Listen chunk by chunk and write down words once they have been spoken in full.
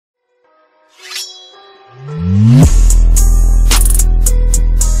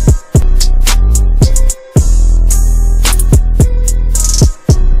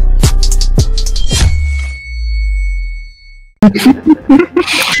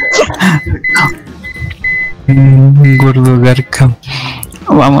Gordo garca.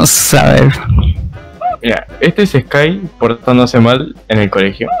 Vamos a ver. Mira, este es Sky portándose mal en el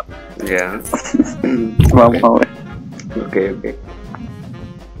colegio. Ya. Vamos a ver. Ok.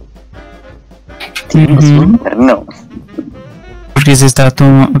 No. Porque se está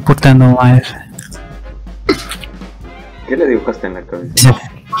portando mal. ¿Qué le dibujaste en la cabeza?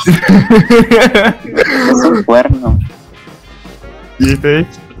 Es un cuerno. Y esta es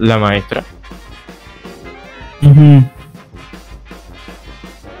la maestra.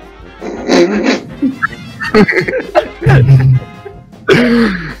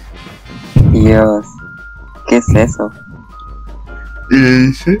 Dios, ¿qué es eso? Y le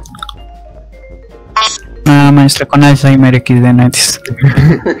dice... Ah, maestra con Alzheimer XD Netis.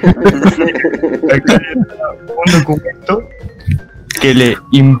 Acá hay un documento que le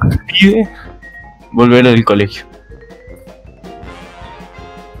impide volver al colegio.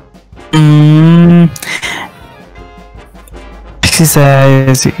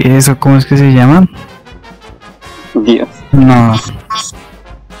 Eso, ¿cómo es que se llama? Dios. No.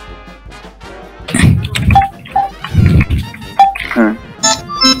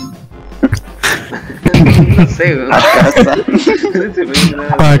 No sé, güey.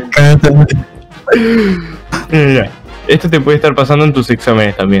 A casa. Mira, esto te puede estar pasando en tus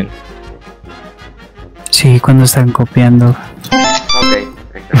exámenes también. Sí, cuando están copiando. Ok, ahí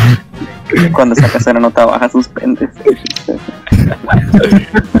está. Cuando sacas una nota baja, suspendes.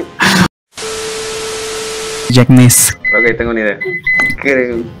 Yacknes. Ok, tengo una idea.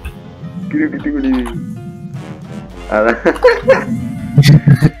 Creo que tengo una idea. A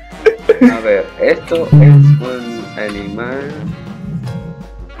ver, esto es un animal.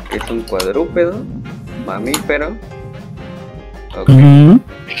 Es un cuadrúpedo, mamífero. Ok,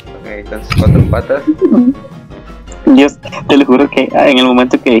 están sus 4 patas. Dios, te lo juro que en el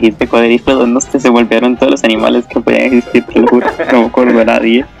momento que dijiste cuadrípedo, no se volvieron todos los animales que podían existir, te lo juro. No me acuerdo de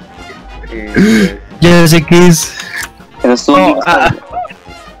nadie. Ya sé qué es. Pero es un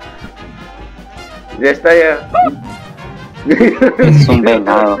Ya está, ya. es un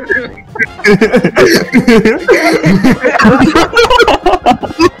venado.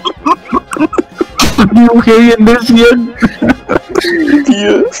 Dibujé bien de 100.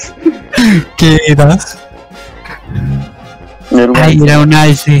 Dios. ¿Qué eras? Ay, era un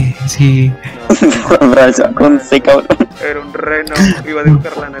alce, sí. Con C, cabrón. Era un reno, iba a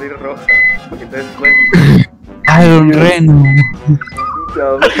dibujar la nariz roja. Porque te des cuenta. Ah, era un reno.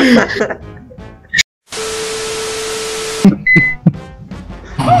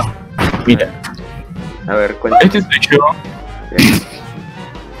 Mira, A ver, cuenta. este soy yo.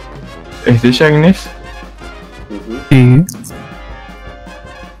 Este es Yacknes. Sí.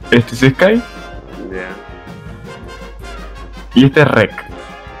 Este es Sky. Ya. Y este es Rec.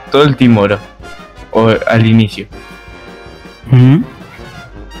 Todo el timoro. O al inicio.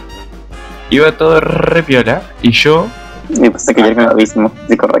 Iba todo re piola. Y yo, Me pasa que llega al abismo.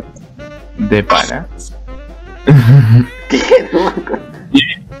 Sí, correcto. de Panas.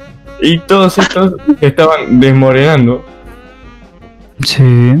 Y todos estos estaban desmoronando.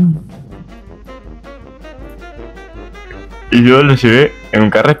 Sí. Y yo los llevé en un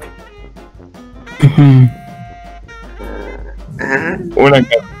carrete.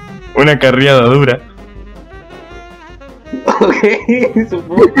 Una carriada dura. Ok,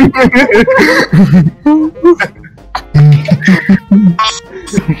 supongo.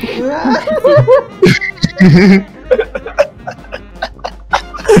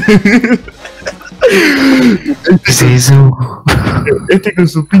 ¿Qué es eso? Este con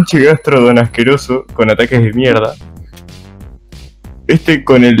su pinche gastrodon asqueroso, con ataques de mierda. Este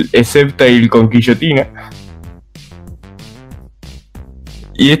con el Sceptile con guillotina.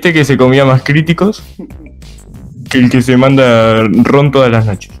 Y este que se comía más críticos que el que se manda ron todas las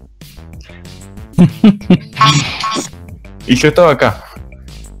noches. Y yo estaba acá,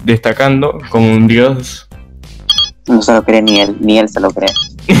 destacando como un dios. No se lo cree ni él se lo cree.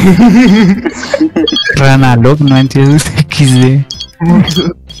 Ranalog, no entiendo XD.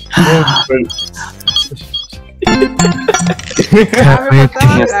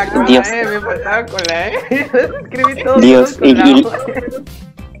 Dios. Me faltaba con la E. Escribí todo. Dios, con la O.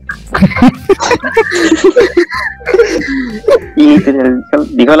 Y literal,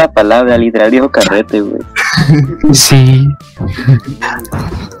 dijo la palabra, literal dijo carrete, güey. Sí.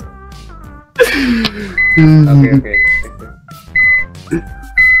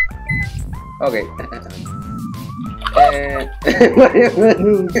 Ok. Ok.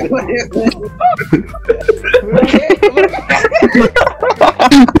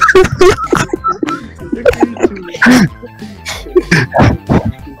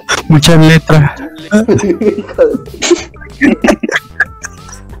 Muchas letras.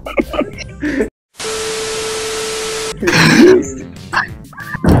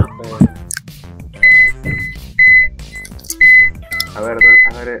 A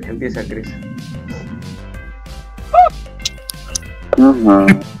ver, empieza Chris. Empieza.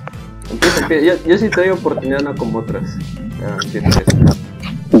 Yo sí te doy oportunidad, no como otras. Empieza eso.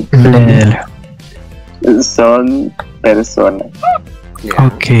 Léelo. Son personas Ya.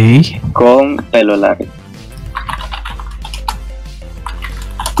 Ok. con pelo largo.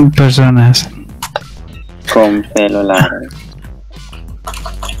 Personas. Con pelo largo.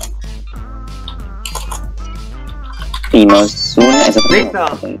 Y nos une esa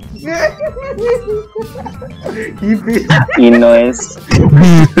persona. ¡Listo! Y no es.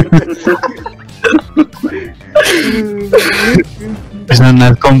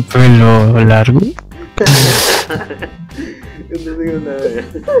 Personas con pelo largo. No digo nada.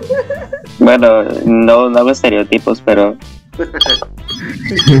 Bueno, no hago estereotipos, pero.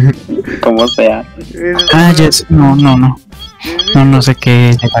 Como sea. Ah, yes. No. No sé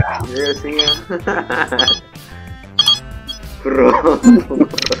qué es.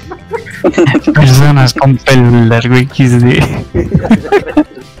 Personas con pelo largo XD.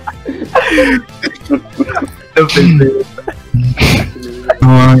 No pensé.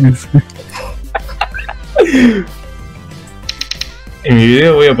 No, En mi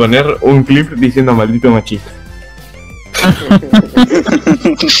video voy a poner un clip diciendo maldito machista.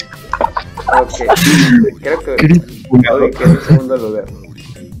 Ok. Creo que hoy quedó en segundo lugar.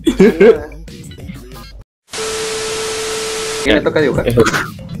 ¿Quién le toca dibujar? Eso.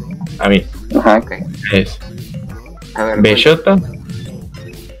 A mí. Ajá. Ok. Es A ver. bellota,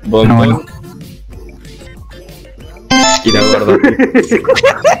 bombón No. y la gorda.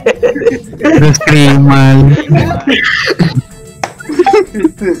 lo escribí mal.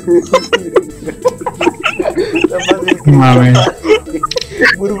 Mames.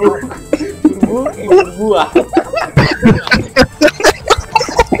 Burbu y burbúa.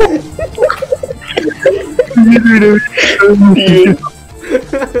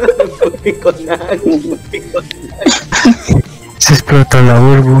 Se explotó la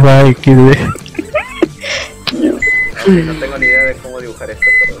burbuja XD. No tengo ni idea de cómo dibujar esto,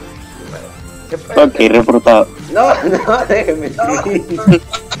 pero... Ok, reportado. No, déjeme. ¿Por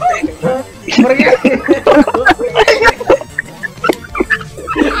qué?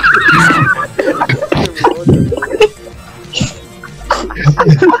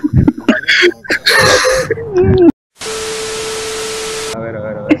 A ver.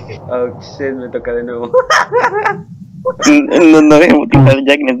 Oh, shit, me toca de nuevo. No dejemos dibujar a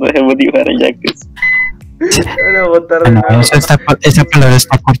Yacknes, no dejemos dibujar a Yacknes. Van a votar de No, nuevo. esa palabra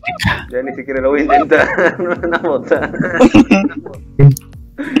está cortica. Ya ni siquiera lo voy a intentar. No van a votar.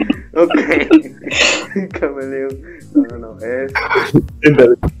 Ok. Camaleón. No. Es.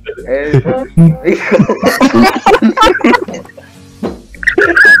 Hijo.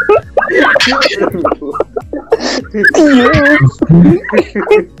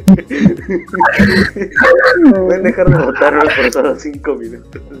 Pueden dejar de votarme por solo 5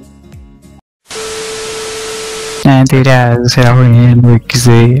 minutos. Mentira, será bueno XD.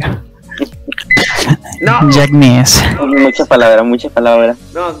 No. Yacknes. Muchas palabras.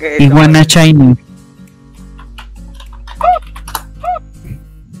 No, que. Iguana Shiny.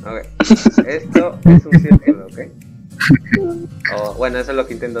 Ok. Esto es un círculo, ¿ok? Oh, bueno, eso es lo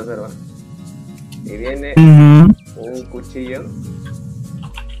que intento hacer, ¿va? Y viene un cuchillo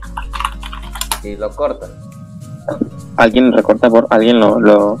y lo corta. Alguien lo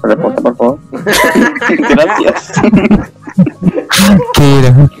reporta, por favor. Gracias. ¿Qué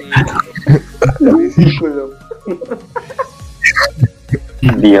era? Mi círculo.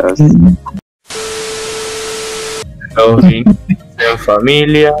 Dios. Todos en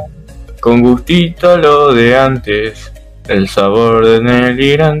familia, con gustito lo de antes, el sabor de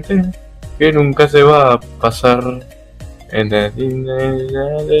delirante que nunca se va a pasar.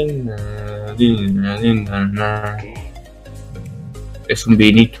 Es un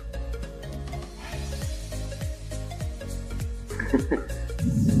vinito.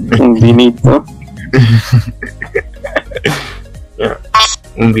 Un vinito.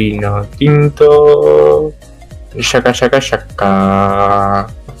 Un vino tinto. Shaka.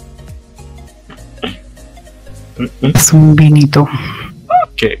 Es un vinito.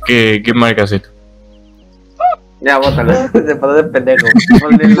 ¿Qué marca es esto? Ya, bótalo. Se pasó de pendejo.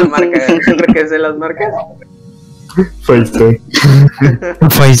 Ponle la marca. ¿Tú crees que sé las marcas? Falso.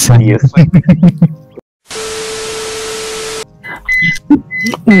 Faisa. Dios.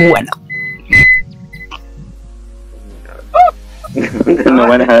 Bueno. No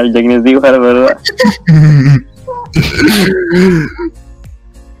van a dejar al Yacknes dibujar, ¿verdad?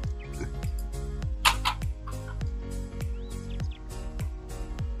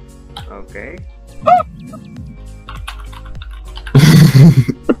 Ok.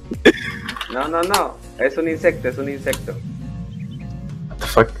 No, no, no. Es un insecto, es un insecto. What the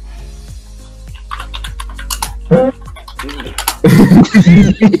fuck?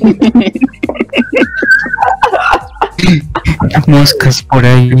 Moscas por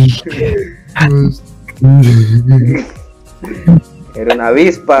ahí. Era una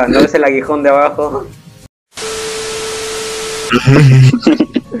avispa, ¿no es el aguijón de abajo?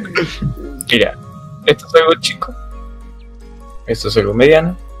 Mira, esto es algo chico. Esto es algo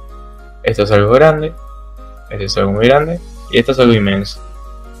mediano. Esto es algo grande. Esto es algo muy grande. Y esto es algo inmenso.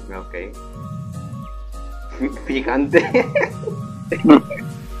 Ok. Gigante.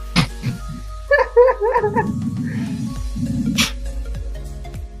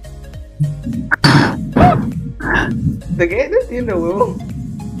 ¿De qué? No entiendo, huevón.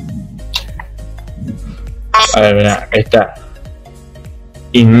 A ver, mira, está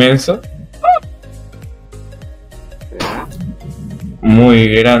inmenso, Ya, muy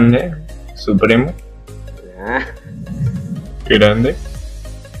grande, supremo, ya. grande,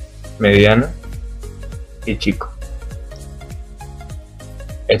 mediano y chico.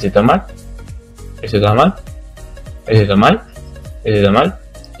 Este está mal, este está mal, este está mal, este está mal,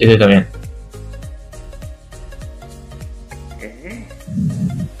 y este está bien. ¿Qué?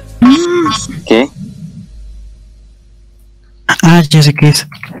 ¿Qué? Ah, ya sé qué es.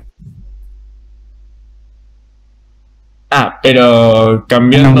 Ah, pero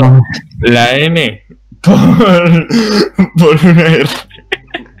cambiando No, la N por una R.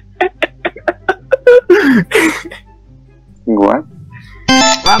 ¿What?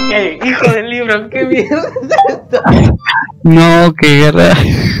 Ok, hijo del libro, qué mierda es esto. no, qué guerra.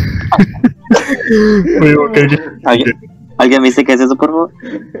 ¿Alguien me dice qué es eso, por favor?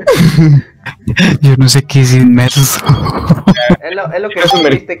 Yo no sé qué es inmerso. Es lo que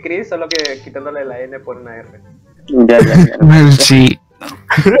escribiste, Chris, solo que quitándole la N por una R. Ya. Sí,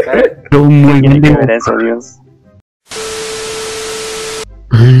 ¿Sabes? pero muy Tiene bien. que ver eso, Dios.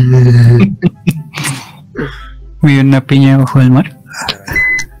 Muy bien, una piña bajo el mar.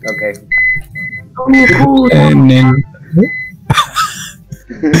 Ok. En el...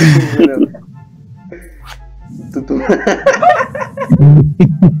 Tú.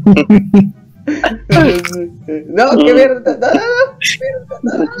 No, qué mierda.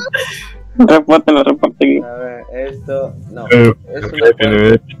 No. Repórtalo. A ver, esto. No. Es una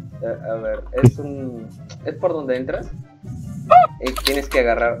puerta. A ver, es por donde entras. Y tienes que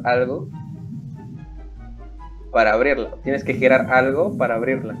agarrar algo para abrirla. Tienes que girar algo para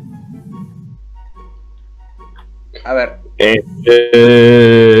abrirla. A ver.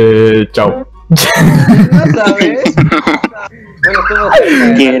 Chao. No sabes. Bueno, estuvo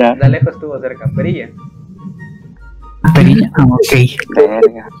cerca. ¿Qué era? De lejos estuvo cerca. Perilla. Perilla. Ah, ok.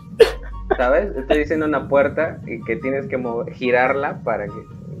 Verga. ¿Sabes? Estoy diciendo una puerta y que tienes que girarla para que.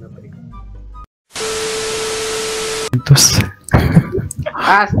 Una perilla. Entonces,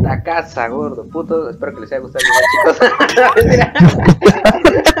 Hasta casa, gordo. Puto. Espero que les haya gustado, chicos. Mentira.